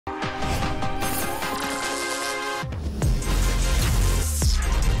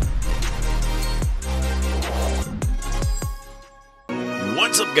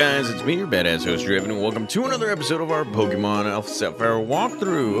up, guys? It's me, your badass host, Draven, and welcome to another episode of our Pokemon Alpha Sapphire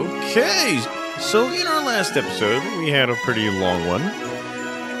walkthrough. Okay, so in our last episode, we had a pretty long one.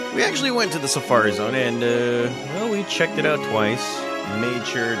 We actually went to the Safari Zone, and, well, we checked it out twice. Made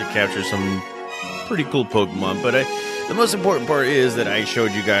sure to capture some pretty cool Pokemon, but the most important part is that I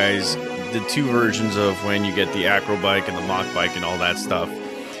showed you guys the two versions of when you get the Acro Bike and the Mach Bike and all that stuff.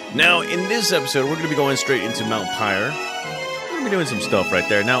 Now, in this episode, we're going to be going straight into Mount Pyre. We're going to be doing some stuff right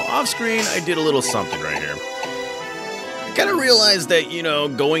there. Now, off-screen, I did a little something right here. I kind of realized that, you know,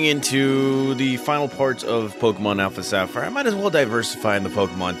 going into the final parts of Pokemon Alpha Sapphire, I might as well diversify in the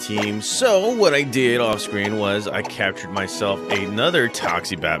Pokemon team. So, what I did off-screen was I captured myself another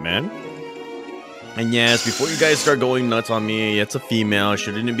Toxie Batman. And yes, before you guys start going nuts on me, it's a female.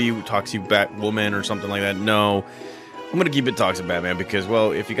 Shouldn't it be Toxie Batwoman or something like that? No. I'm going to keep it Toxic Batman because,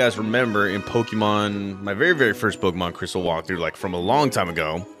 well, if you guys remember in Pokemon, my very, very first Pokemon Crystal walkthrough, like from a long time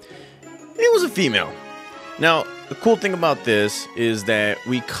ago, it was a female. Now, the cool thing about this is that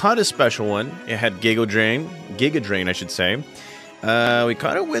we caught a special one. It had Giga Drain, I should say. We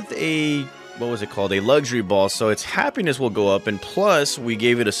caught it with a, what was it called? A luxury ball, so its happiness will go up, and plus, we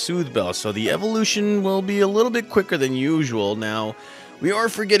gave it a Soothe Bell, so the evolution will be a little bit quicker than usual. Now, we are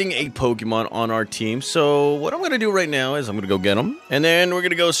forgetting a Pokemon on our team, so what I'm going to do right now is I'm going to go get them, and then we're going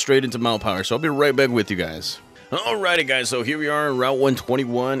to go straight into Mount Pyre, so I'll be right back with you guys. Alrighty guys, so here we are in Route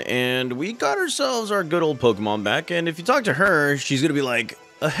 121, and we got ourselves our good old Pokemon back, and if you talk to her, she's going to be like,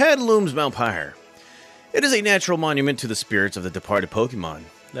 ahead looms Mount Pyre. It is a natural monument to the spirits of the departed Pokemon.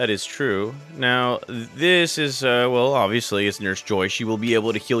 That is true. Now, this is, well, obviously, it's Nurse Joy. She will be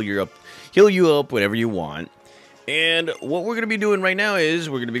able to heal you up whenever you want. And what we're going to be doing right now is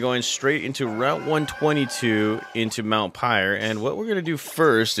we're going to be going straight into Route 122 into Mount Pyre. And what we're going to do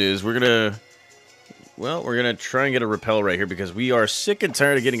first is we're going to try and get a repel right here because we are sick and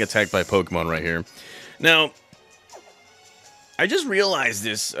tired of getting attacked by Pokemon right here. Now, I just realized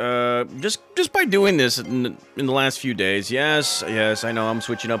this just by doing this in the last few days. Yes, I know I'm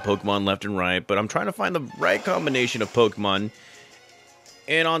switching up Pokemon left and right, but I'm trying to find the right combination of Pokemon.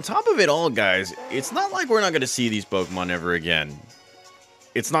 And on top of it all, guys, it's not like we're not going to see these Pokemon ever again.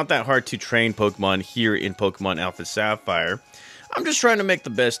 It's not that hard to train Pokemon here in Pokemon Alpha Sapphire. I'm just trying to make the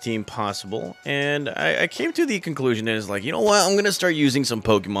best team possible. And I came to the conclusion that it's like, you know what? I'm going to start using some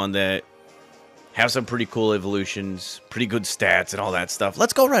Pokemon that have some pretty cool evolutions, pretty good stats, and all that stuff.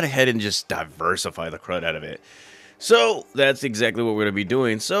 Let's go right ahead and just diversify the crud out of it. So that's exactly what we're going to be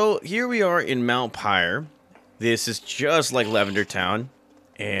doing. So here we are in Mount Pyre. This is just like Lavender Town.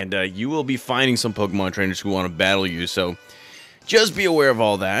 And you will be finding some Pokemon trainers who want to battle you, so just be aware of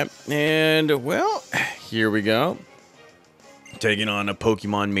all that. And, well, here we go. Taking on a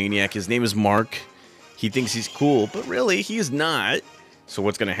Pokemon Maniac. His name is Mark. He thinks he's cool, but really, he's not. So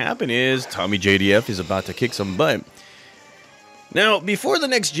what's going to happen is Tommy JDF is about to kick some butt. Now, before the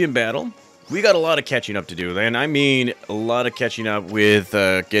next gym battle, we got a lot of catching up to do. And I mean a lot of catching up with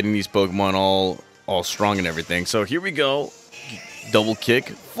getting these Pokemon all strong and everything. So here we go. Double kick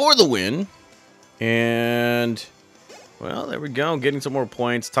for the win. And, well, there we go. Getting some more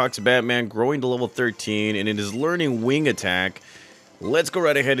points. Toxic Batman growing to level 13. And it is learning Wing Attack. Let's go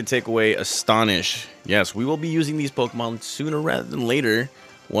right ahead and take away Astonish. Yes, we will be using these Pokemon sooner rather than later.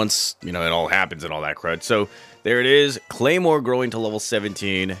 Once, you know, it all happens and all that crud. So, there it is. Claymore growing to level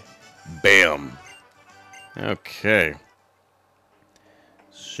 17. Bam. Okay.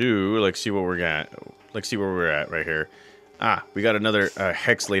 So, let's see what we got. Let's see where we're at right here. Ah, we got another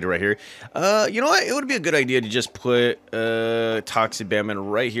Hex Later right here. You know what? It would be a good idea to just put Toxic Batman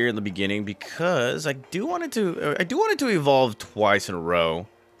right here in the beginning because I do want it to evolve twice in a row.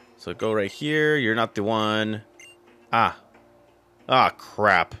 So go right here. You're not the one. Ah,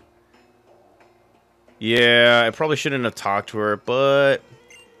 crap. Yeah, I probably shouldn't have talked to her, but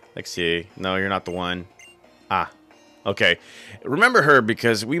let's see. No, you're not the one. Ah, okay. Remember her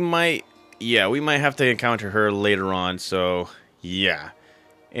because we might. Yeah, we might have to encounter her later on, so yeah.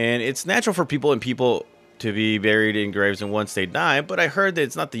 And it's natural for people to be buried in graves and once they die, but I heard that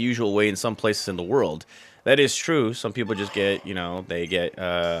it's not the usual way in some places in the world. That is true. Some people just get, you know, they get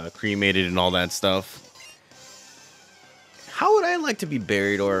cremated and all that stuff. How would I like to be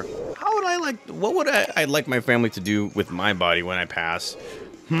buried, or what would I like my family to do with my body when I pass?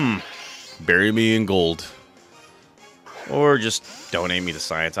 Bury me in gold. Or just donate me to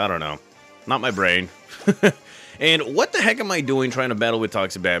science, I don't know. Not my brain. And what the heck am I doing trying to battle with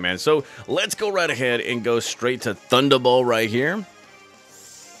Toxic Batman? So let's go right ahead and go straight to Thunderball right here.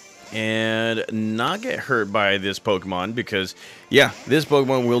 And not get hurt by this Pokemon because, yeah, this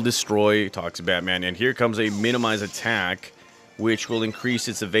Pokemon will destroy Toxic Batman. And here comes a minimize attack which will increase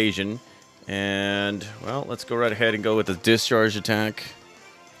its evasion. And, well, let's go right ahead and go with the discharge attack.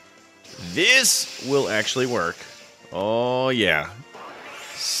 This will actually work. Oh, yeah.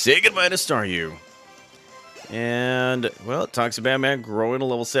 Say goodbye to Staryu. And, well, Toxic Batman growing to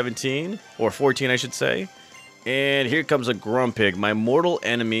level 17. Or 14, I should say. And here comes a Grumpig, my mortal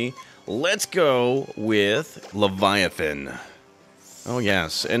enemy. Let's go with Leviathan. Oh,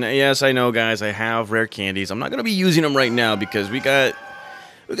 yes. And, yes, I know, guys, I have rare candies. I'm not going to be using them right now because we got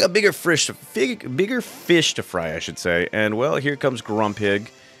bigger fish to fry, I should say. And, well, here comes Grumpig.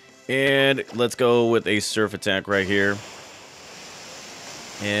 And let's go with a surf attack right here.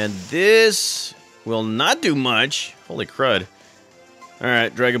 And this will not do much. Holy crud.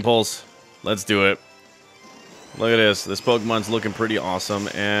 Alright, Dragon Pulse. Let's do it. Look at this. This Pokemon's looking pretty awesome.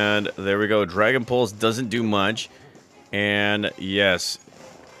 And there we go. Dragon Pulse doesn't do much. And yes,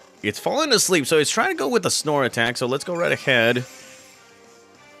 it's falling asleep. So it's trying to go with the Snore attack. So let's go right ahead.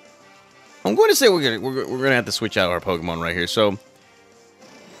 I'm going to say we're gonna have to switch out our Pokemon right here. So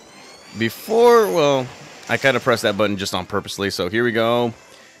before, well, I kind of pressed that button just on purposely. So here we go.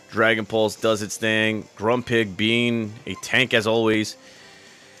 Dragon Pulse does its thing. Grumpig being a tank as always.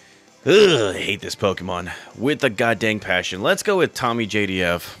 Ugh, I hate this Pokemon with a goddamn passion. Let's go with Tommy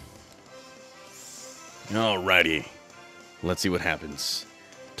JDF. Alrighty. Let's see what happens.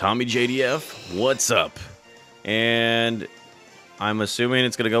 Tommy JDF, what's up? And I'm assuming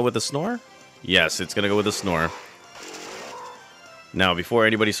it's going to go with the Snore? Yes, it's going to go with the Snore. Now, before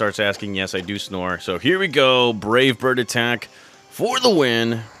anybody starts asking, yes, I do snore. So here we go. Brave Bird attack for the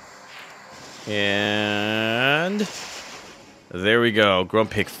win. And there we go.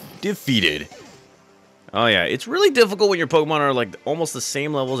 Grumpig defeated. Oh, yeah. It's really difficult when your Pokemon are like almost the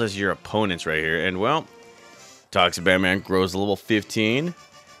same levels as your opponents right here. And, well, Toxic Batman grows to level 15.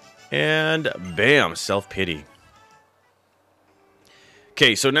 And, bam, self-pity.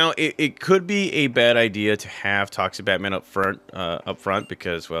 Okay, so now it could be a bad idea to have Toxic Batman up front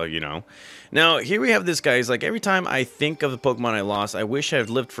because, well, you know. Now, here we have this guy. He's like, every time I think of the Pokemon I lost, I wish I had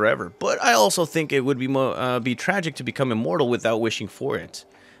lived forever. But I also think it would be tragic to become immortal without wishing for it.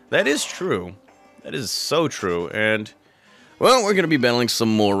 That is true. That is so true. And, well, we're going to be battling some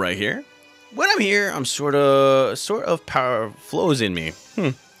more right here. When I'm here, I'm sort of power flows in me.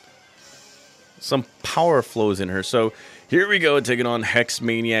 Some power flows in her. So here we go, taking on Hex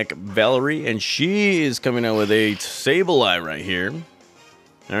Maniac Valerie, and she is coming out with a Sableye right here.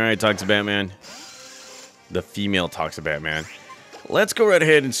 All right, Toxic Batman, the female Toxic Batman. Let's go right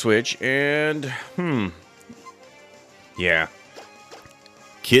ahead and switch, and yeah,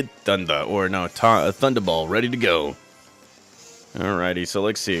 Kid Thunder, or no, Thunderball, ready to go. Alrighty, so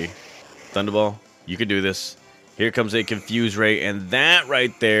let's see, Thunderball, you can do this. Here comes a Confuse Ray, and that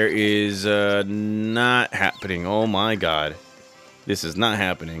right there is not happening. Oh my god. This is not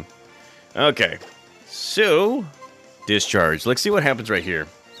happening. Okay. So, Discharge. Let's see what happens right here.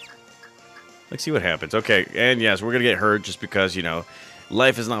 Let's see what happens. Okay, and yes, we're going to get hurt just because, you know,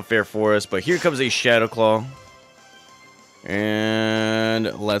 life is not fair for us. But here comes a Shadow Claw.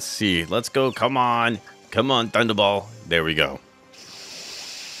 And let's see. Let's go. Come on. Come on, Thunderball. There we go.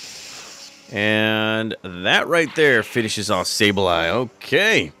 And that right there finishes off Sableye.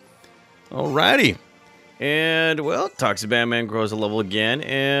 Okay. Alrighty. And, well, Toxic Batman grows a level again.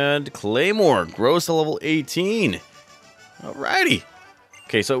 And Claymore grows to level 18. Alrighty.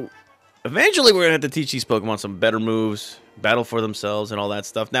 Okay, so eventually we're going to have to teach these Pokemon some better moves, battle for themselves, and all that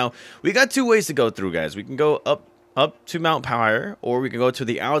stuff. Now, we got two ways to go through, guys. We can go up to Mount Pyre, or we can go to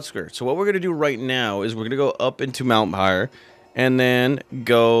the outskirts. So what we're going to do right now is we're going to go up into Mount Pyre, and then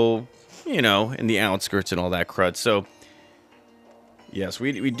go, you know, in the outskirts and all that crud. So, yes,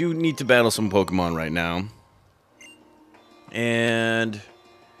 we do need to battle some Pokemon right now. And,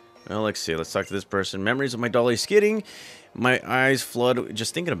 well, let's see. Let's talk to this person. Memories of my dolly skidding. My eyes flood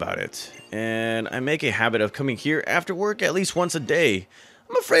just thinking about it. And I make a habit of coming here after work at least once a day.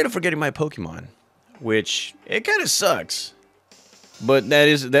 I'm afraid of forgetting my Pokemon, which, it kind of sucks. But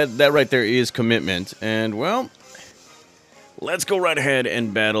that right there is commitment. And, well, let's go right ahead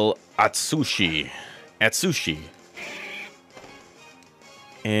and battle Atsushi.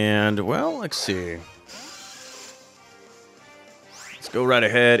 And, well, let's see. Let's go right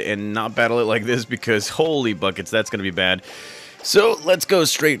ahead and not battle it like this because, holy buckets, that's going to be bad. So, let's go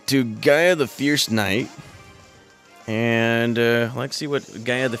straight to Gaia the Fierce Knight. And, let's see what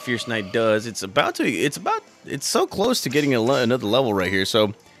Gaia the Fierce Knight does. It's so close to getting another level right here.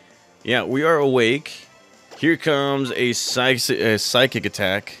 So, yeah, we are awake. Here comes a psychic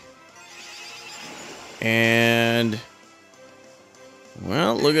attack. And,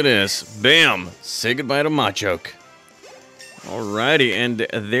 well, look at this. Bam! Say goodbye to Machoke. Alrighty, and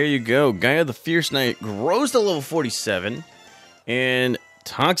there you go. Gaia the Fierce Knight grows to level 47, and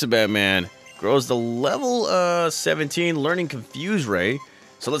Toxabatman grows to level 17, learning Confuse Ray.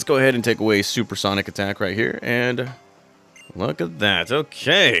 So let's go ahead and take away Supersonic Attack right here, and look at that.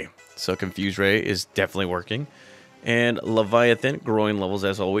 Okay, so Confuse Ray is definitely working. And Leviathan growing levels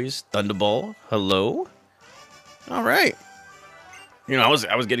as always. Thunderball, hello. All right. You know, I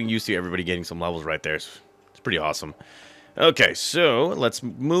was getting used to everybody getting some levels right there. It's pretty awesome. Okay, so let's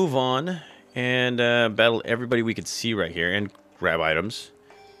move on and battle everybody we can see right here and grab items.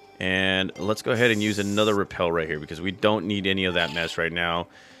 And let's go ahead and use another repel right here because we don't need any of that mess right now.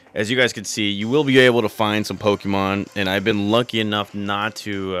 As you guys can see, you will be able to find some Pokemon, and I've been lucky enough not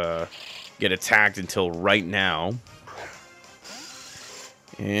to get attacked until right now.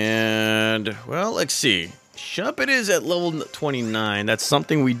 And, well, let's see. Shuppet is at level 29. That's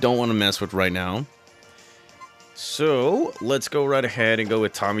something we don't want to mess with right now. So, let's go right ahead and go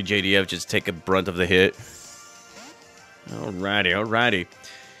with Tommy JDF, just take a brunt of the hit. Alrighty, alrighty.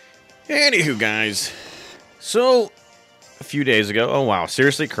 Anywho, guys. So, a few days ago... Oh, wow.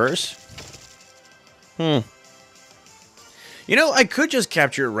 Seriously, Curse? You know, I could just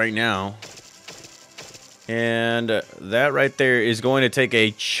capture it right now. And that right there is going to take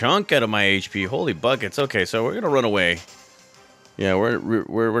a chunk out of my HP. Holy buckets. Okay, so we're going to run away. Yeah,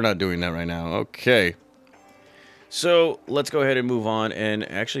 we're not doing that right now. Okay. So, let's go ahead and move on and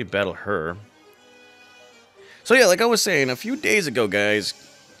actually battle her. So, yeah, like I was saying, a few days ago, guys,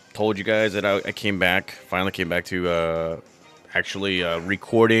 told you guys that I came back, finally came back to actually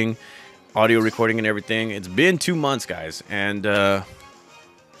recording, audio recording and everything. It's been 2 months, guys, and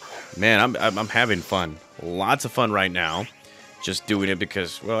man, I'm having fun. Lots of fun right now. Just doing it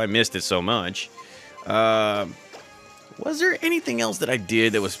because, well, I missed it so much. Was there anything else that I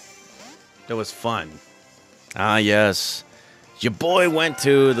did that was fun? Ah, yes. Your boy went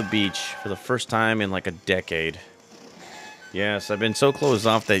to the beach for the first time in like a decade. Yes, I've been so closed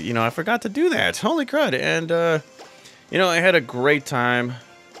off that, you know, I forgot to do that. Holy crud. And, you know, I had a great time.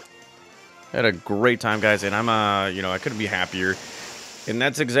 Guys, and I'm, you know, I couldn't be happier. And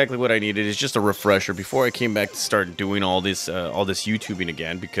that's exactly what I needed, is just a refresher before I came back to start doing all this YouTubing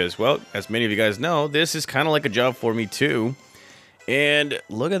again. Because, well, as many of you guys know, this is kind of like a job for me, too. And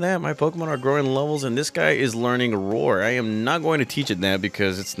look at that, my Pokemon are growing levels, and this guy is learning Roar. I am not going to teach it that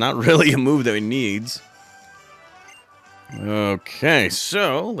because it's not really a move that it needs. Okay,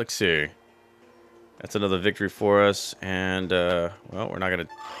 so, let's see. That's another victory for us, and, well, we're not going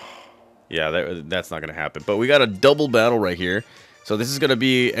to... Yeah, that's not going to happen. But we got a double battle right here, so this is going to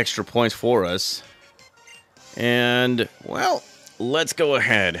be extra points for us. And, well, let's go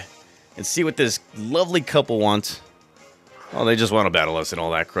ahead and see what this lovely couple wants. Oh, they just want to battle us and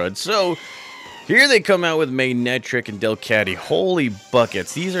all that crud. So, here they come out with Magnetric and Delcatty. Holy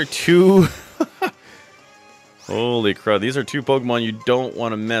buckets. These are two... Holy crud. These are two Pokemon you don't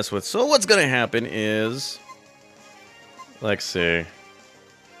want to mess with. So, what's going to happen is... Let's see. You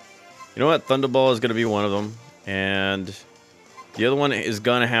know what? Thunderball is going to be one of them. And the other one is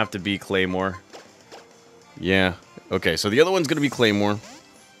going to have to be Claymore. Yeah. Okay, so the other one's going to be Claymore.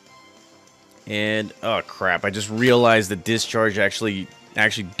 And, oh crap, I just realized that Discharge actually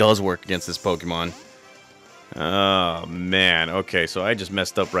does work against this Pokemon. Oh, man. Okay, so I just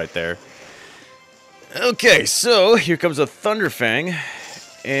messed up right there. Okay, so here comes a Thunderfang.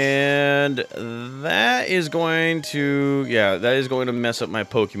 And that is going to, yeah, that is going to mess up my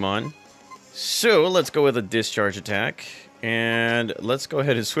Pokemon. So, let's go with a Discharge attack. And let's go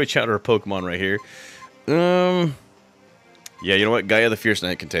ahead and switch out our Pokemon right here. Yeah, you know what? Gaia the Fierce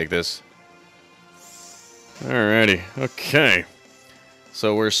Knight can take this. Alrighty, okay.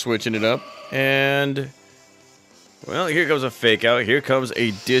 So we're switching it up, and... Well, here comes a Fake Out, here comes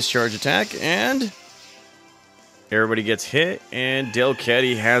a Discharge attack, and... Everybody gets hit, and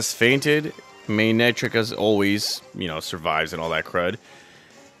Delcatty has fainted. Magnetric, as always, you know, survives and all that crud.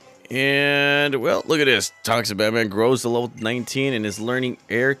 And, well, look at this. Toxabatman grows to level 19 and is learning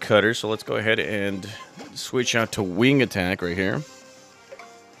Air Cutter, so let's go ahead and switch out to Wing Attack right here.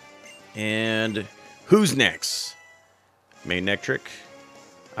 And... Who's next? Magnetric?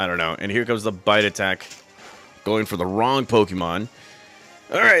 I don't know. And here comes the Bite Attack. Going for the wrong Pokemon.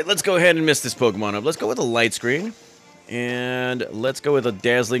 Alright, let's go ahead and mess this Pokemon up. Let's go with a Light Screen. And let's go with a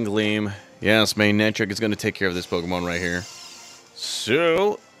Dazzling Gleam. Yes, Magnetric is going to take care of this Pokemon right here.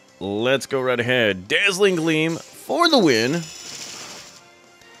 So, let's go right ahead. Dazzling Gleam for the win.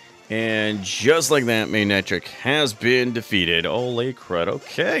 And just like that, Magnetric has been defeated. Holy crud,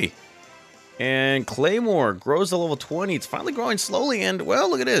 okay. And Claymore grows to level 20. It's finally growing slowly. And, well,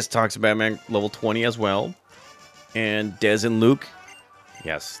 look at this. Toxabatman level 20 as well. And Dez and Luke,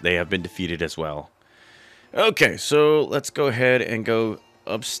 yes, they have been defeated as well. Okay, so let's go ahead and go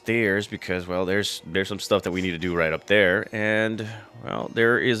upstairs because, well, there's some stuff that we need to do right up there. And, well,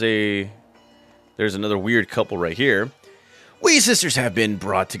 there's another weird couple right here. We sisters have been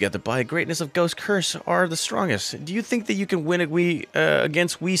brought together by greatness of Ghost Curse are the strongest. Do you think that you can win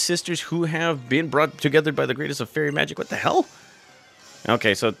against we sisters who have been brought together by the greatness of fairy magic? What the hell?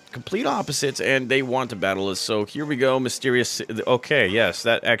 Okay, so complete opposites, and they want to battle us. So here we go, mysterious... Okay, yes,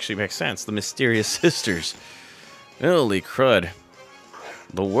 that actually makes sense. The mysterious sisters. Holy crud.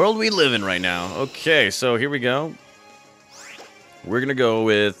 The world we live in right now. Okay, so here we go. We're going to go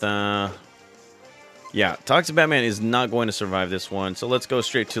with... Yeah, Toxic Batman is not going to survive this one. So let's go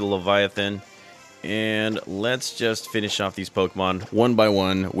straight to the Leviathan. And let's just finish off these Pokemon one by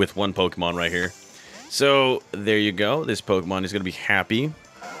one with one Pokemon right here. So, there you go. This Pokemon is going to be happy.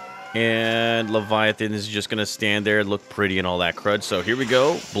 And Leviathan is just going to stand there and look pretty and all that crud. So, here we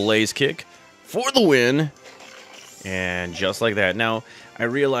go. Blaze Kick for the win. And just like that. Now, I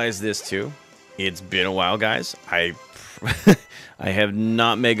realize this too. It's been a while, guys. I have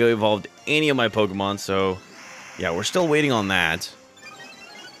not Mega Evolved any of my Pokemon. So, yeah, we're still waiting on that.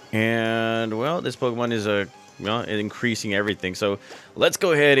 And, well, this Pokemon is increasing everything. So let's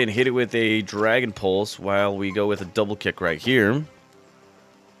go ahead and hit it with a Dragon Pulse while we go with a Double Kick right here.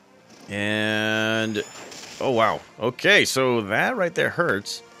 And, oh wow. Okay, so that right there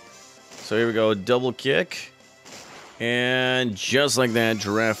hurts. So here we go, Double Kick. And just like that,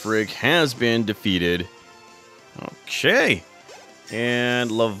 Girafarig has been defeated. Okay.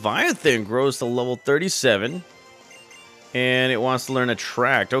 And Leviathan grows to level 37. And it wants to learn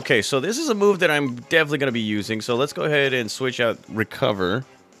Attract. Okay, so this is a move that I'm definitely going to be using. So let's go ahead and switch out Recover.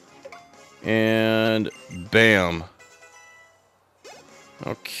 And bam.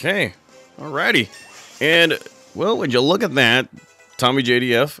 Okay. Alrighty. And, well, when you look at that, Tommy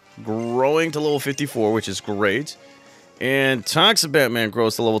JDF growing to level 54, which is great. And Toxic Batman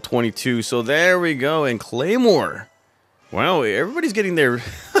grows to level 22. So there we go. And Claymore. Wow, everybody's getting their...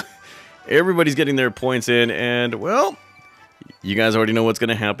 everybody's getting their points in. And, well... You guys already know what's going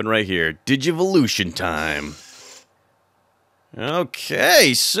to happen right here. Digivolution time.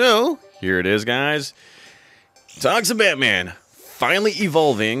 Okay, so here it is, guys. Toxic Batman finally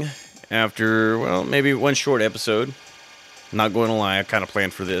evolving after, well, maybe one short episode. Not going to lie, I kind of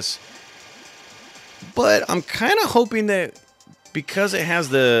planned for this. But I'm kind of hoping that because it has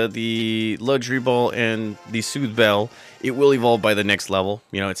the Luxury Ball and the Soothe Bell, it will evolve by the next level.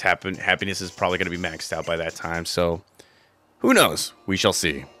 You know, its happiness is probably going to be maxed out by that time, so... Who knows? We shall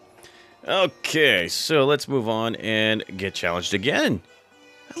see. Okay, so let's move on and get challenged again.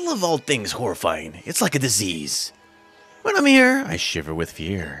 I love all things horrifying. It's like a disease. When I'm here, I shiver with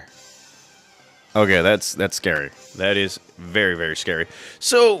fear. Okay, that's scary. That is very, very scary.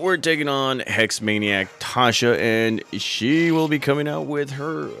 So we're taking on Hex Maniac Tasha, and she will be coming out with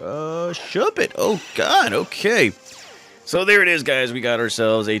her Shuppet. Oh, God, okay. So there it is, guys. We got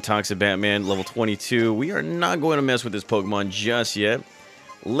ourselves a Toxic Batman, level 22. We are not going to mess with this Pokemon just yet.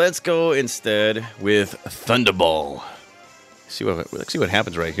 Let's go instead with Thunderball. Let's see what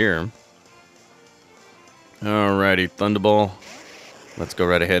happens right here. Alrighty, Thunderball. Let's go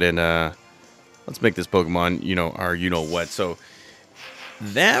right ahead and let's make this Pokemon, our you-know-what. So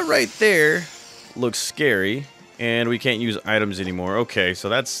that right there looks scary, and we can't use items anymore. Okay, so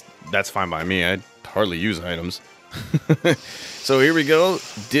that's fine by me. I hardly use items. So here we go.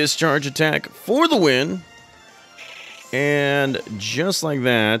 Discharge attack for the win. And just like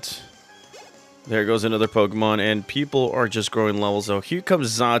that, there goes another Pokemon, and people are just growing levels. So here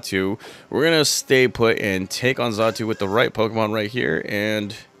comes Xatu. We're going to stay put and take on Xatu with the right Pokemon right here.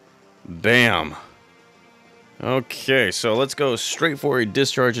 And bam. Okay, so let's go straight for a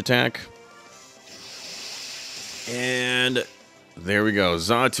discharge attack. And there we go.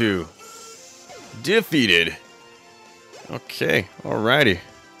 Xatu defeated. Okay, alrighty.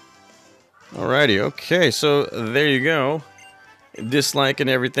 Alrighty, okay, so there you go. Dislike and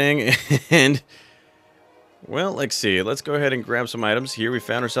everything. And, well, let's see. Let's go ahead and grab some items. Here we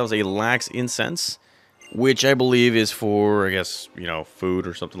found ourselves a Lax Incense, which I believe is for, I guess, food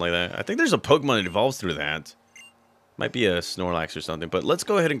or something like that. I think there's a Pokemon that evolves through that. Might be a Snorlax or something. But let's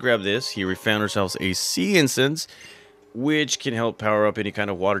go ahead and grab this. Here we found ourselves a Sea Incense, which can help power up any kind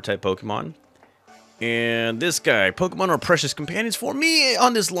of water-type Pokemon. And this guy, Pokemon are precious companions for me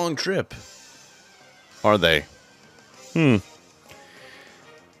on this long trip. Are they?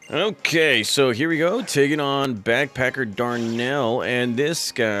 Okay, so here we go. Taking on Backpacker Darnell. And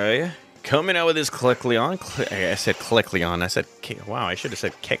this guy coming out with his Kecleon. I said Kecleon. Wow, I should have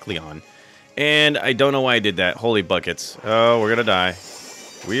said Kecleon. And I don't know why I did that. Holy buckets. Oh, we're going to die.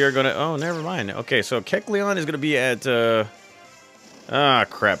 We are going to... Oh, never mind. Okay, so Kecleon is going to be at...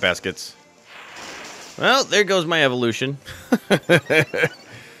 crap baskets. Well, there goes my evolution.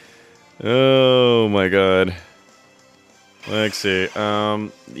 Oh, my God. Let's see.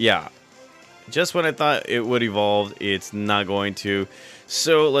 Yeah. Just when I thought it would evolve, it's not going to.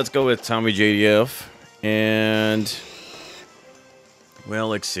 So let's go with Tommy JDF. And, well,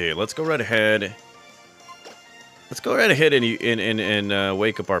 let's see. Let's go right ahead. Let's go right ahead and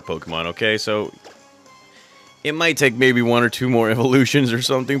wake up our Pokemon, okay? So it might take maybe 1 or 2 more evolutions or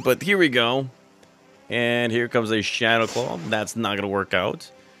something, but here we go. And here comes a Shadow Claw. That's not going to work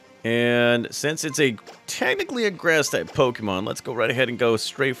out. And since it's technically a grass-type Pokemon, let's go right ahead and go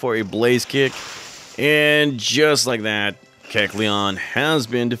straight for a Blaze Kick. And just like that, Kecleon has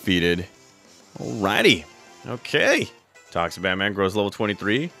been defeated. Alrighty. Okay. Toxic Batman grows level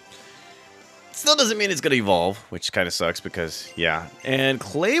 23. Still doesn't mean it's going to evolve, which kind of sucks because, yeah. And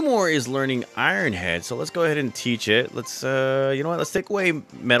Claymore is learning Iron Head, so let's go ahead and teach it. Let's, you know what, let's take away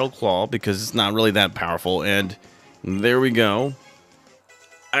Metal Claw because it's not really that powerful. And there we go.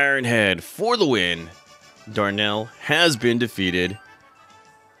 Iron Head for the win. Darnell has been defeated.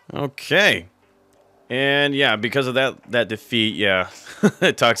 Okay. And yeah, because of that defeat, yeah,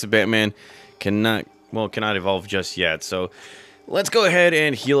 Toxic Batman cannot evolve just yet. So let's go ahead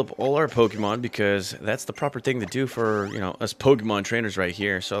and heal up all our Pokemon because that's the proper thing to do for, you know, us Pokemon trainers right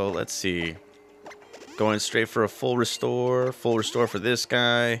here. So let's see. Going straight for a full restore for this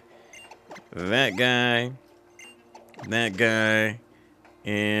guy, that guy,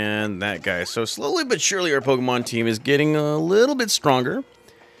 and that guy. So slowly but surely our Pokemon team is getting a little bit stronger.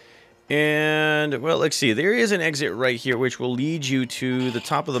 And, well, let's see. There is an exit right here, which will lead you to the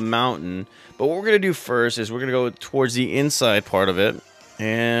top of the mountain. But what we're going to do first is we're going to go towards the inside part of it.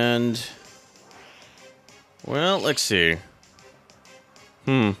 And, well, let's see.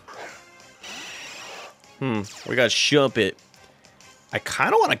 We got Shuppet. I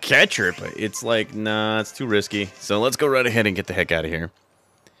kind of want to catch her, but it's like, nah, it's too risky. So let's go right ahead and get the heck out of here.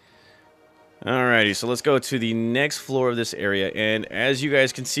 Alrighty, so let's go to the next floor of this area, and as you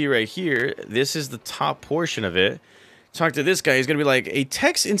guys can see right here, this is the top portion of it. Talk to this guy. He's going to be like, a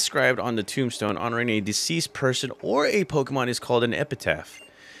text inscribed on the tombstone honoring a deceased person or a Pokemon is called an epitaph.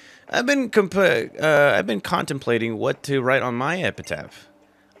 I've been contemplating what to write on my epitaph.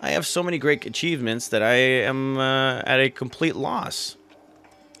 I have so many great achievements that I am at a complete loss.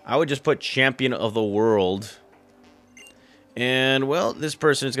 I would just put champion of the world. And, well, this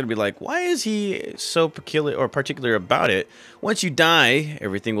person is going to be like, why is he so particular about it? Once you die,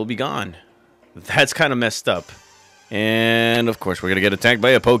 everything will be gone. That's kind of messed up. And, of course, we're going to get attacked by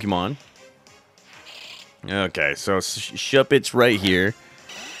a Pokemon. Okay, so Shuppet's right here.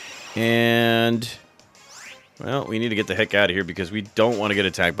 And, well, we need to get the heck out of here because we don't want to get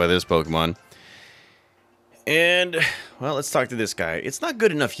attacked by this Pokemon. And, well, let's talk to this guy. It's not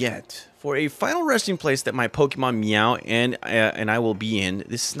good enough yet. For a final resting place that my Pokemon Meow and I will be in,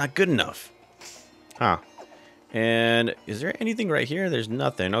 this is not good enough. Huh. And is there anything right here? There's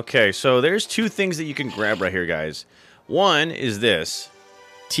nothing. Okay, so there's 2 things that you can grab right here, guys. One is this.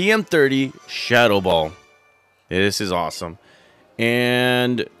 TM30 Shadow Ball. This is awesome.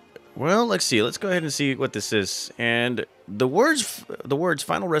 And, well, let's see. Let's go ahead and see what this is. And the words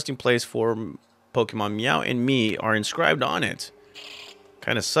final resting place for Pokemon Meow and me are inscribed on it.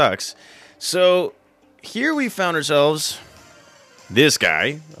 Kind of sucks. So here we found ourselves this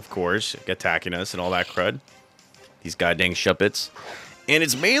guy, of course, attacking us and all that crud. These goddamn Shuppets. And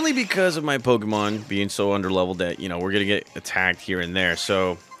it's mainly because of my Pokemon being so underleveled that, you know, we're going to get attacked here and there.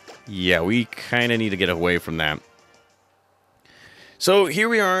 So, yeah, we kind of need to get away from that. So here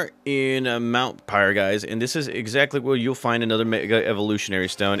we are in Mount Pyre, guys, and this is exactly where you'll find another Mega Evolutionary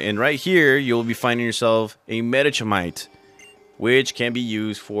Stone. And right here, you'll be finding yourself a Metachamite, which can be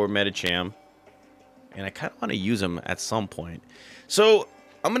used for Metacham. And I kind of want to use them at some point. So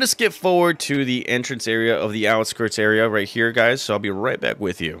I'm going to skip forward to the entrance area of the outskirts area right here, guys. So I'll be right back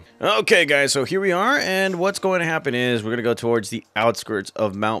with you. Okay, guys, so here we are. And what's going to happen is we're going to go towards the outskirts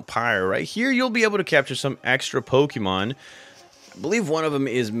of Mount Pyre. Right here, you'll be able to capture some extra Pokemon. I believe one of them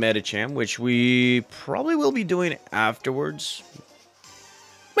is Metacham, which we probably will be doing afterwards.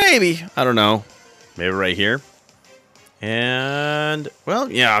 Maybe. I don't know. Maybe right here. And,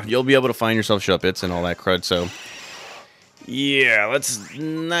 well, yeah, you'll be able to find yourself Shuppets and all that crud, so yeah, let's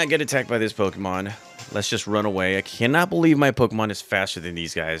not get attacked by this Pokemon. Let's just run away. I cannot believe my Pokemon is faster than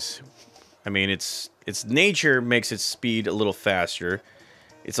these guys. I mean, its nature makes its speed a little faster.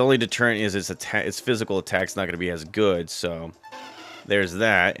 Its only deterrent is its physical attack's not going to be as good, so There's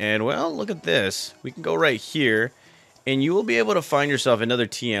that. And, well, look at this. We can go right here, and you will be able to find yourself another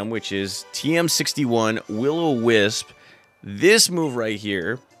TM, which is TM61 Will-O-Wisp. This move right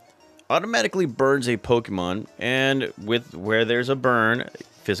here automatically burns a Pokemon, and with where there's a burn,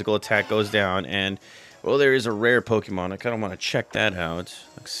 physical attack goes down, and, well, there is a rare Pokemon. I kind of want to check that out.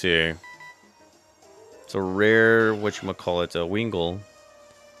 Let's see. It's a rare, whatchamacallit, a Wingull.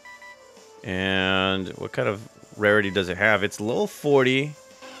 And what kind of rarity does it have? It's level 40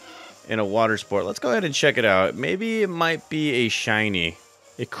 in a water sport. Let's go ahead and check it out. Maybe it might be a shiny.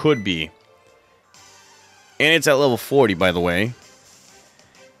 It could be. And it's at level 40, by the way.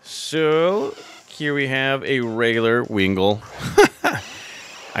 So, here we have a regular Wingull.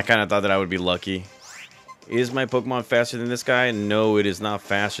 I kind of thought that I would be lucky. Is my Pokemon faster than this guy? No, it is not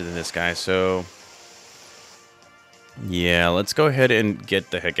faster than this guy, so... yeah, let's go ahead and get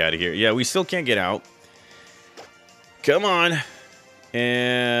the heck out of here. Yeah, we still can't get out. Come on.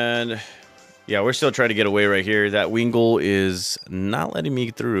 And yeah, we're still trying to get away right here. That Wingull is not letting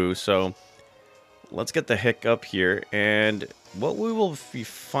me through. So let's get the heck up here. And what we will be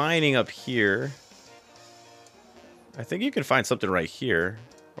finding up here, I think you can find something right here.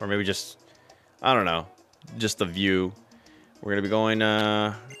 Or maybe just, I don't know, just the view. We're going to be going...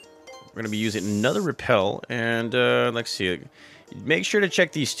 we're going to be using another repel, and let's see. Make sure to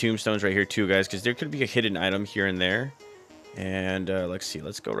check these tombstones right here too, guys, because there could be a hidden item here and there. And let's see.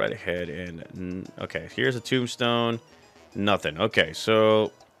 Let's go right ahead and... okay, here's a tombstone. Nothing. Okay,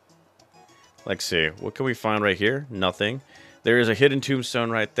 so... let's see. What can we find right here? Nothing. There is a hidden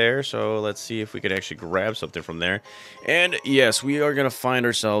tombstone right there, so let's see if we could actually grab something from there. And yes, we are going to find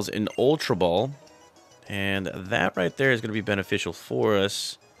ourselves an Ultra Ball. And that right there is going to be beneficial for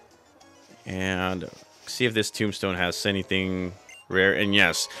us. And see if this tombstone has anything rare. And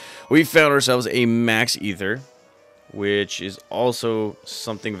yes, we found ourselves a Max Ether, which is also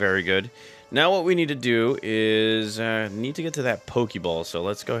something very good. Now what we need to do is need to get to that Pokeball. So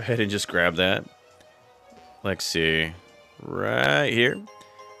let's go ahead and just grab that. Let's see. Right here.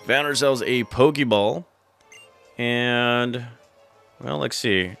 Found ourselves a Pokeball. And, well, let's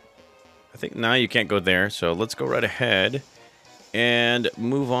see. I think now you can't go there. So let's go right ahead and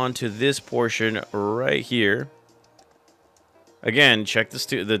move on to this portion right here. Again, check this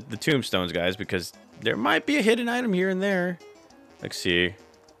the tombstones, guys, because there might be a hidden item here and there. Let's see.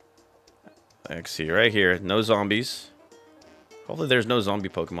 Let's see, right here. No zombies. Hopefully there's no zombie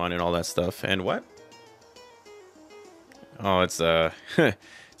Pokemon and all that stuff. And what? Oh, it's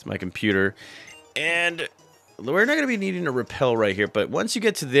it's my computer. And we're not going to be needing a repel right here, but once you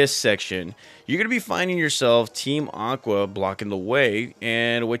get to this section, you're going to be finding yourself Team Aqua blocking the way,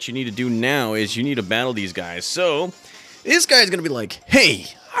 and what you need to do now is you need to battle these guys. So, this guy's going to be like, hey,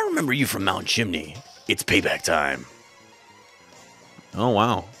 I remember you from Mount Chimney. It's payback time. Oh,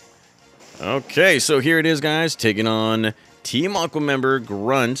 wow. Okay, so here it is, guys, taking on Team Aqua member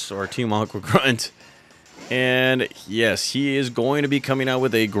Grunt, or Team Aqua Grunt. And, yes, he is going to be coming out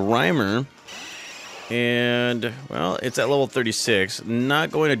with a Grimer. And, well, it's at level 36.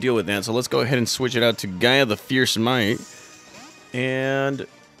 Not going to deal with that, so let's go ahead and switch it out to Gaia the Fierce Might. And,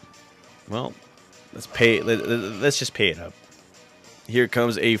 well, let's just pay it up. Here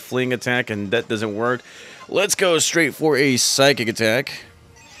comes a Fling attack, and that doesn't work. Let's go straight for a Psychic attack.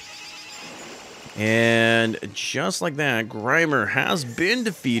 And just like that, Grimer has been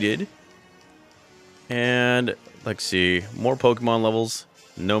defeated. And, let's see, more Pokemon levels.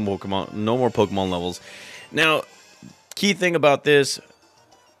 No more Pokemon levels. Now, key thing about this,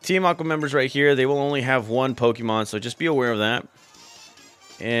 Team Aqua members right here, they will only have one Pokemon, so just be aware of that.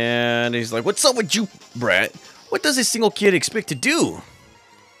 And he's like, what's up with you, Brett? What does a single kid expect to do?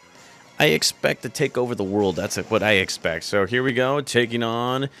 I expect to take over the world. That's what I expect. So here we go, taking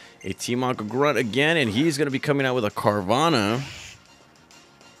on a Team Aqua Grunt again, and he's going to be coming out with a Carvanha.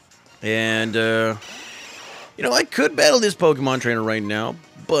 And, you know, I could battle this Pokemon trainer right now,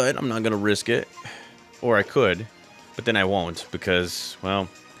 but I'm not going to risk it. Or I could, but then I won't because, well,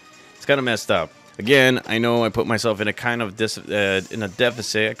 it's kind of messed up. Again, I know I put myself in a kind of in a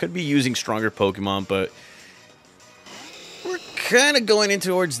deficit. I could be using stronger Pokemon, but we're kind of going in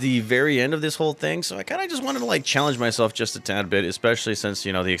towards the very end of this whole thing, so I kind of just wanted to, like, challenge myself just a tad bit, especially since,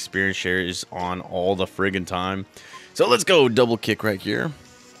 you know, the experience share is on all the friggin' time. So let's go double kick right here.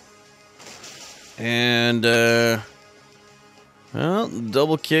 And, well,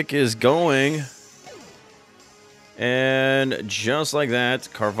 double kick is going. And just like that,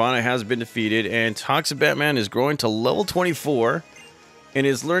 Carvanha has been defeated. And Toxic Batman is growing to level 24. And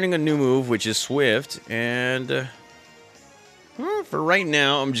is learning a new move, which is Swift. And, for right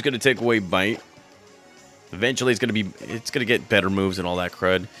now, I'm just going to take away Bite. Eventually, it's gonna get better moves and all that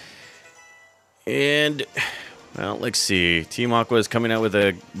crud. And, well, let's see. Team Aqua is coming out with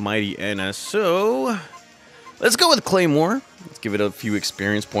a Mighty Enna, so let's go with Claymore. Let's give it a few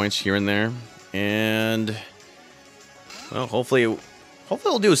experience points here and there. And, well, hopefully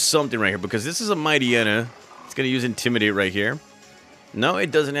it'll do something right here, because this is a Mighty Enna. It's going to use Intimidate right here. No,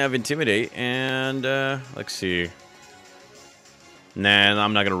 it doesn't have Intimidate. And, let's see. Nah,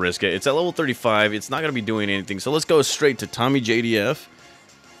 I'm not going to risk it. It's at level 35. It's not going to be doing anything. So let's go straight to Tommy JDF.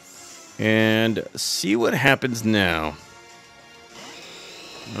 And see what happens now.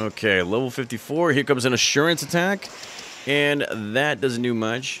 Okay, level 54. Here comes an Assurance attack. And that doesn't do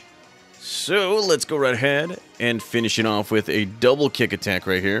much. So let's go right ahead and finish it off with a double kick attack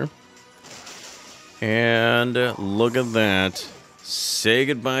right here. And look at that. Say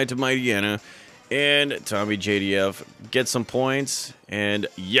goodbye to Mighty Enna. And Tommy JDF gets some points. And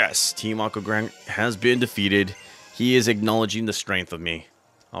yes, Team Aqua has been defeated. He is acknowledging the strength of me.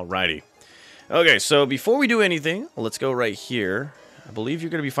 Alrighty. Okay, so before we do anything, let's go right here. I believe you're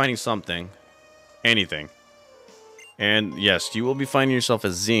going to be finding something. Anything. And yes, you will be finding yourself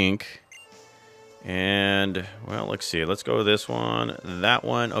a zinc. And, well, let's see. Let's go with this one. That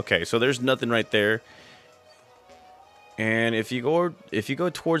one. Okay, so there's nothing right there. And if you go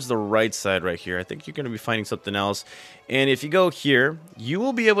towards the right side right here, I think you're going to be finding something else. And if you go here, you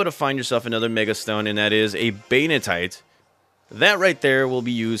will be able to find yourself another Mega Stone, and that is a Banetite. That right there will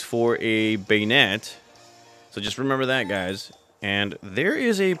be used for a Bayonet. So just remember that, guys. And there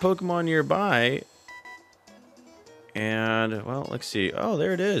is a Pokemon nearby. And, well, let's see. Oh,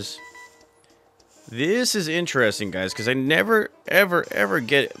 there it is. This is interesting, guys, because I never, ever, ever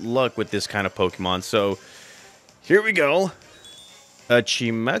get luck with this kind of Pokemon. So, here we go. A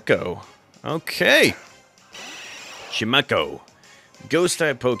Chimecho. Okay. Chimecho.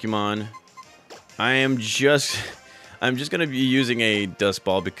 Ghost-type Pokemon. I'm just going to be using a Dust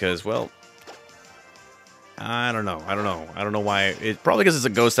Ball because, well, I don't know. I don't know why. Probably because it's a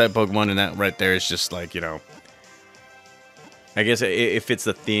Ghost-type Pokemon, and that right there is just like, you know, I guess it fits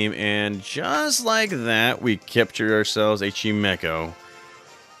the theme. And just like that, we captured ourselves a Chimecho.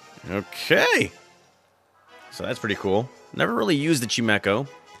 Okay. So that's pretty cool. Never really used the Chimecho.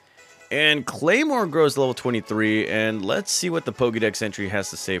 And Claymore grows to level 23. And let's see what the Pokédex entry has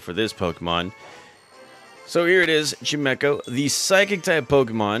to say for this Pokemon. So here it is, Chimecho, the Psychic-type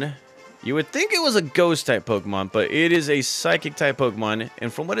Pokemon. You would think it was a Ghost-type Pokemon, but it is a Psychic-type Pokemon.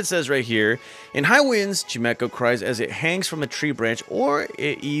 And from what it says right here, in high winds, Chimecho cries as it hangs from a tree branch or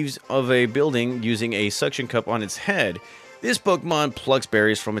it eaves of a building using a suction cup on its head. This Pokemon plucks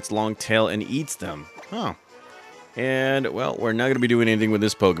berries from its long tail and eats them. Huh. And, well, we're not going to be doing anything with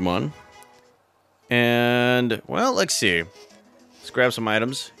this Pokemon. And, well, let's see. Let's grab some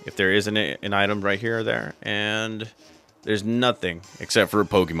items, if there is an item right here or there. And there's nothing except for a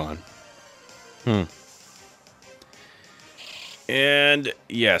Pokemon. And,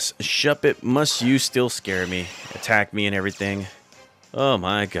 yes, Shuppet, must you still scare me, attack me and everything. Oh,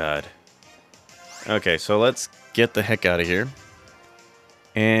 my God. Okay, so let's get the heck out of here.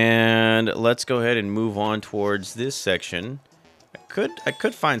 And let's go ahead and move on towards this section. I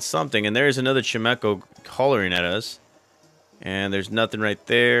could find something, and there's another Chimecho hollering at us. And there's nothing right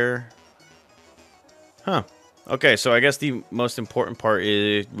there. Huh. Okay, so I guess the most important part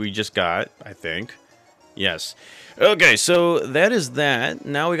is we just got, I think. Yes. Okay, so that is that.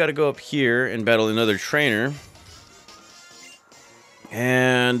 Now we got to go up here and battle another trainer.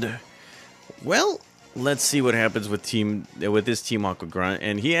 And, well, let's see what happens with this Team Aqua Grunt.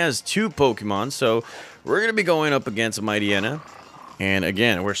 And he has two Pokemon, so we're going to be going up against a Mighty Enna. And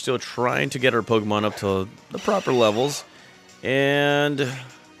again, we're still trying to get our Pokemon up to the proper levels. And,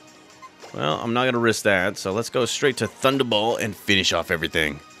 well, I'm not going to risk that. So let's go straight to Thunderball and finish off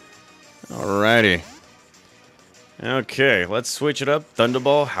everything. Alrighty. Okay, let's switch it up.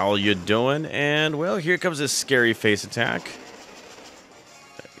 Thunderball, how you doing? And, well, here comes this scary face attack.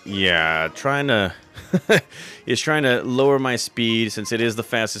 Yeah, it's trying to lower my speed since it is the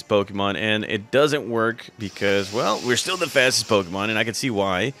fastest Pokemon. And it doesn't work because, well, we're still the fastest Pokemon, and I can see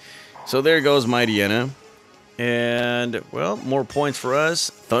why. So there goes Mighty Enna. And, well, more points for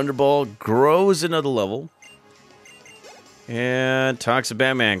us. Thunderball grows another level. And Toxic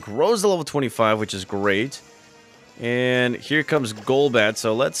Batman grows to level 25, which is great. And here comes Golbat.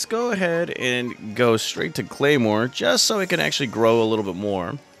 So let's go ahead and go straight to Claymore, just so it can actually grow a little bit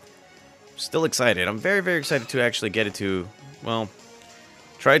more. Still excited. I'm very, very excited to actually get it to, well,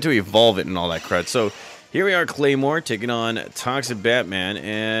 try to evolve it and all that crud. So here we are, Claymore, taking on Toxic Batman.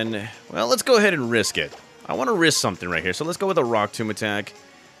 And, well, let's go ahead and risk it. I want to risk something right here. So let's go with a Rock Tomb attack.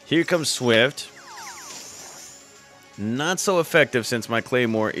 Here comes Swift. Not so effective since my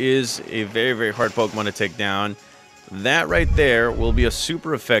Claymore is a very, very hard Pokemon to take down. That right there will be a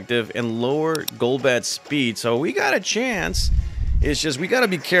super effective and lower Golbat's speed. So we got a chance. It's just we got to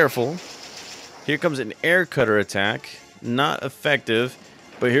be careful. Here comes an Air Cutter attack. Not effective.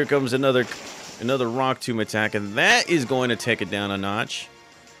 But here comes another Rock Tomb attack. And that is going to take it down a notch.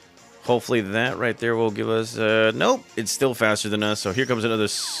 Hopefully that right there will give us... nope, it's still faster than us. So here comes another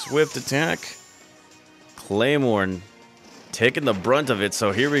Swift attack. Claymore taking the brunt of it.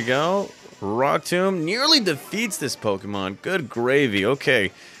 So here we go. Rock Tomb nearly defeats this Pokemon. Good gravy.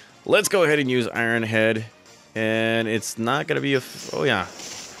 Okay, let's go ahead and use Iron Head. And it's not going to be a... oh, yeah.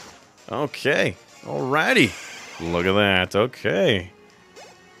 Okay. Alrighty. Look at that. Okay.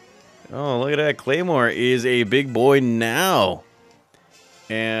 Oh, look at that. Claymore is a big boy now.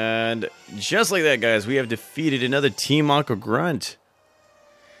 And just like that, guys, we have defeated another Team Aqua Grunt.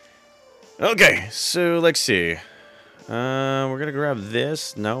 Okay, so let's see. We're going to grab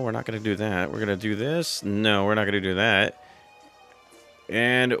this. No, we're not going to do that. We're going to do this. No, we're not going to do that.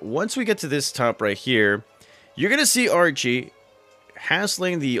 And once we get to this top right here, you're going to see Archie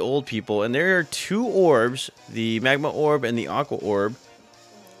hassling the old people. And there are two orbs, the Magma Orb and the Aqua Orb.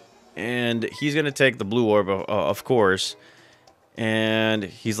 And he's going to take the Blue Orb, of course. And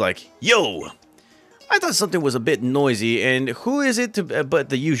he's like, yo, I thought something was a bit noisy. And who is it but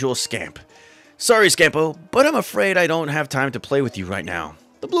the usual scamp? Sorry, Scampo, but I'm afraid I don't have time to play with you right now.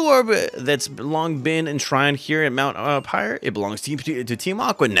 The Blue Orb that's long been enshrined here at Mount Pyre, it belongs to Team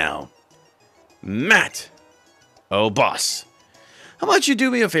Aqua now. Matt. Oh, boss. How about you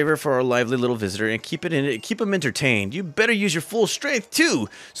do me a favor for our lively little visitor and keep him entertained? You better use your full strength, too,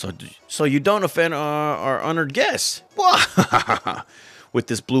 so you don't offend our honored guests. With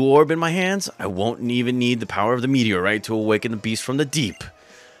this Blue Orb in my hands, I won't even need the power of the meteorite to awaken the beast from the deep.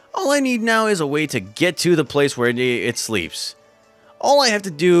 All I need now is a way to get to the place where it sleeps. All I have to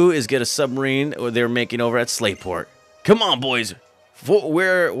do is get a submarine they're making over at Slateport. Come on, boys.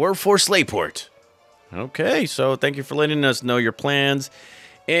 We're for Slateport. Okay, so thank you for letting us know your plans.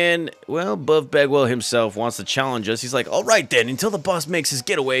 And, well, Buff Bagwell himself wants to challenge us. He's like, all right, then, until the boss makes his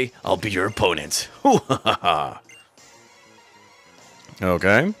getaway, I'll be your opponent.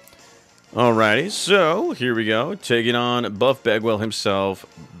 Okay. Alrighty, so here we go. Taking on Buff Bagwell himself,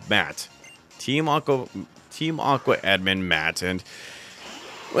 Matt. Team Aqua admin Matt. And,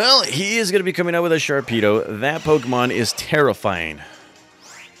 well, he is going to be coming out with a Sharpedo. That Pokemon is terrifying.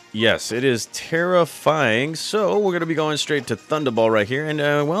 Yes, it is terrifying. So we're going to be going straight to Thunderball right here. And,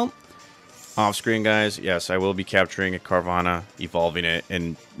 well, off screen, guys, yes, I will be capturing a Carvana, evolving it,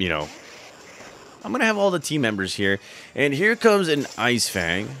 and, you know, I'm going to have all the team members here. And here comes an Ice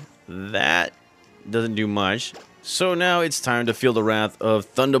Fang. That doesn't do much. So now it's time to feel the wrath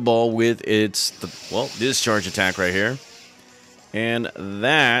of Thunderball with its, discharge attack right here. And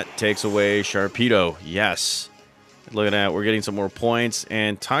that takes away Sharpedo. Yes. Look at that. We're getting some more points.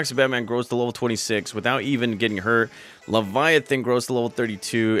 And Toxic Batman grows to level 26 without even getting hurt. Leviathan grows to level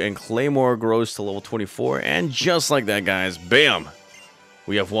 32. And Claymore grows to level 24. And just like that, guys, bam!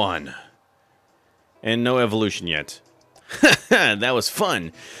 We have won. And no evolution yet. That was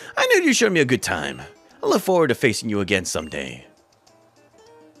fun. I knew you showed me a good time. I look forward to facing you again someday.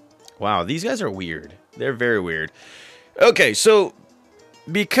 Wow, these guys are weird. They're very weird. Okay, so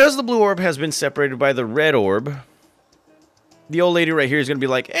because the Blue Orb has been separated by the Red Orb, the old lady right here is going to be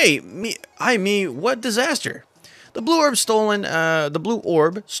like, hey, me, what disaster? The Blue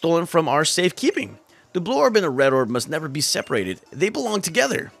Orb stolen from our safekeeping. The Blue Orb and the Red Orb must never be separated. They belong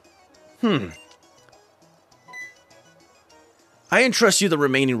together. I entrust you the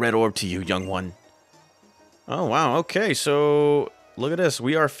remaining Red Orb to you, young one. Oh, wow. Okay, so look at this.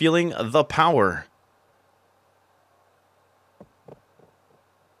 We are feeling the power.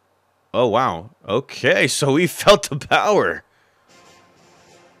 Oh, wow. Okay, so we felt the power.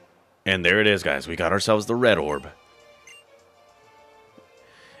 And there it is, guys. We got ourselves the Red Orb.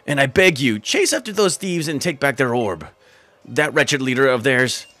 And I beg you, chase after those thieves and take back their orb. That wretched leader of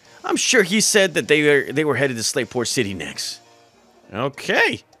theirs, I'm sure he said that they were headed to Slateport City next.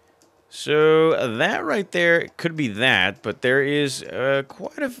 Okay, so that right there could be that, but there is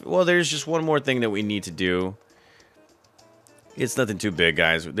there's just one more thing that we need to do. It's nothing too big,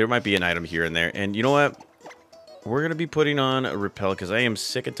 guys. There might be an item here and there, and you know what? We're going to be putting on a Repel because I am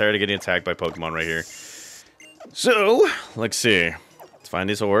sick and tired of getting attacked by Pokemon right here. So, let's see. Let's find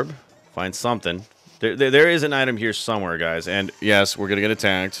this orb, find something. There is an item here somewhere, guys, and yes, we're going to get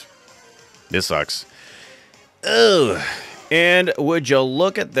attacked. This sucks. Ugh. And would you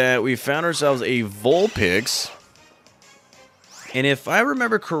look at that, we found ourselves a Vulpix. And if I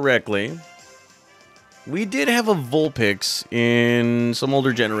remember correctly, we did have a Vulpix in some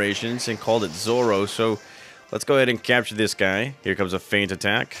older generations and called it Zoro, so let's go ahead and capture this guy. Here comes a feint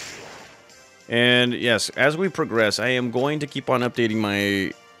attack. And yes, as we progress, I am going to keep on updating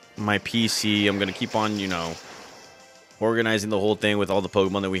my PC. I'm going to keep on, you know, organizing the whole thing with all the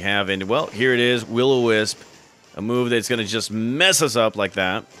Pokemon that we have. And, well, here it is, Will-O-Wisp. A move that's going to just mess us up like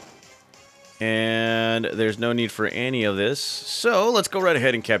that. And there's no need for any of this. So let's go right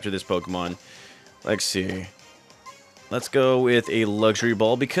ahead and capture this Pokemon. Let's see. Let's go with a Luxury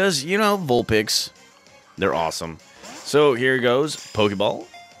Ball because, you know, Vulpix, they're awesome. So here goes, Pokeball.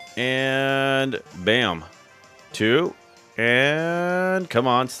 And bam. 2. And come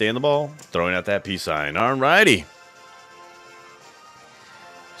on, stay in the ball. Throwing out that peace sign. Alrighty.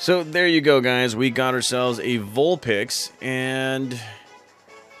 So there you go, guys. We got ourselves a Vulpix. And,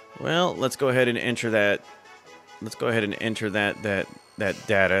 well, let's go ahead and enter that. Let's go ahead and enter that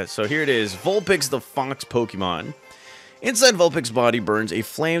data. So here it is. Vulpix, the fox Pokemon. Inside Vulpix's body burns a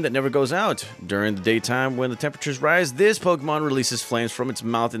flame that never goes out. During the daytime, when the temperatures rise, this Pokemon releases flames from its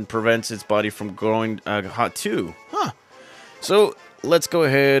mouth and prevents its body from growing hot too. Huh. So let's go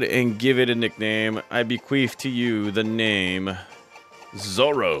ahead and give it a nickname. I bequeath to you the name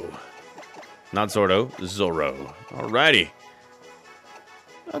Zoro. Not Zordo, Zoro. Alrighty.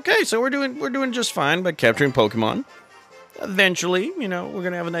 Okay, so we're doing just fine by capturing Pokemon. Eventually, you know, we're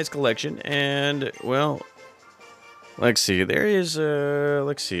gonna have a nice collection, and well. Let's see, there is,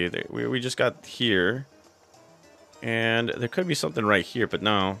 let's see, we just got here, and there could be something right here, but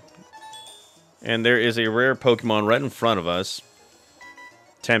no. And there is a rare Pokemon right in front of us.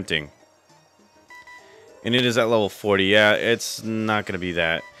 Tempting. And it is at level 40, yeah, it's not going to be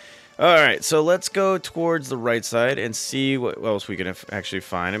that. Alright, so let's go towards the right side and see what else we can actually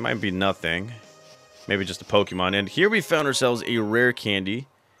find. It might be nothing. Maybe just a Pokemon. And here we found ourselves a rare candy.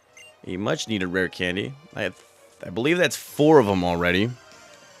 A much needed rare candy. I believe that's 4 of them already.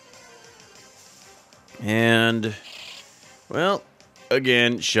 And, well,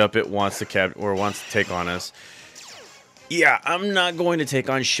 again, Shuppet wants to take on us. Yeah, I'm not going to take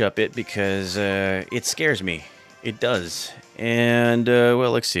on Shuppet because it scares me. It does. And,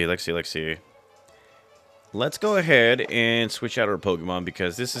 well, let's see. Let's go ahead and switch out our Pokemon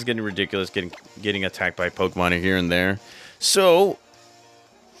because this is getting ridiculous, getting attacked by Pokemon here and there. So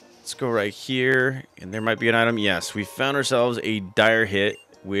let's go right here, and there might be an item. Yes, we found ourselves a dire hit,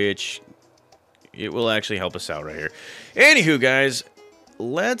 which it will actually help us out right here. Anywho, guys,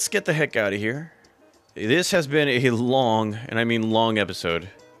 let's get the heck out of here. This has been a long, and I mean long episode.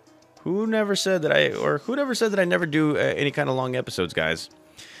 Who never said that I never do any kind of long episodes, guys?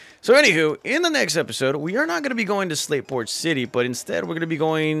 So anywho, in the next episode, we are not going to be going to Slateport City, but instead we're going to be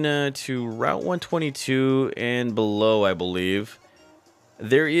going to Route 122 and below, I believe.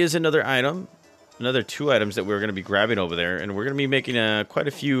 There is another item, another 2 items that we're going to be grabbing over there, and we're going to be making quite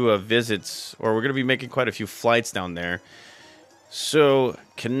a few visits, or we're going to be making quite a few flights down there. So,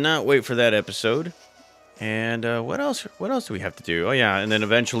 cannot wait for that episode. And what else do we have to do? Oh yeah, and then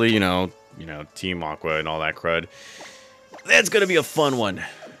eventually, you know, Team Aqua and all that crud. That's going to be a fun one.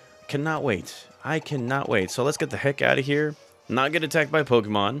 Cannot wait. I cannot wait. So let's get the heck out of here. Not get attacked by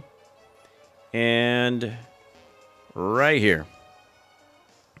Pokemon. And right here.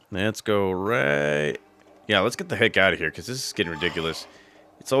 Let's go right. Yeah, let's get the heck out of here because this is getting ridiculous.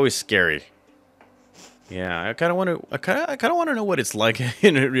 It's always scary. Yeah, I kind of want to know what it's like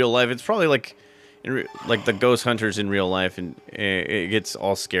in real life. It's probably like the ghost hunters in real life, and it gets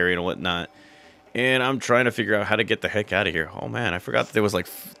all scary and whatnot. And I'm trying to figure out how to get the heck out of here. Oh man, I forgot that there was like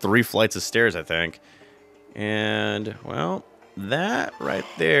 3 flights of stairs, I think. And well, that right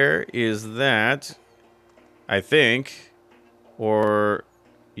there is that, I think, or.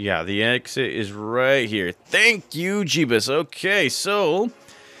 Yeah, the exit is right here. Thank you, Jeebus. Okay, so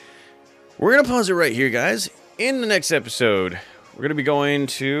we're going to pause it right here, guys. In the next episode, we're going to be going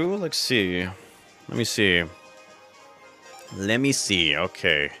to, let's see. Let me see.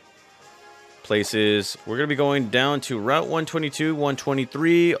 Okay. Places. We're going to be going down to Route 122,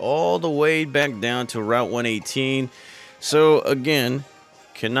 123, all the way back down to Route 118. So, again,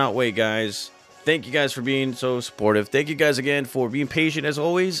 cannot wait, guys. Thank you guys for being so supportive. Thank you guys again for being patient as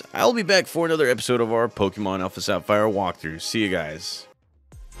always. I'll be back for another episode of our Pokemon Alpha Sapphire walkthrough. See you guys.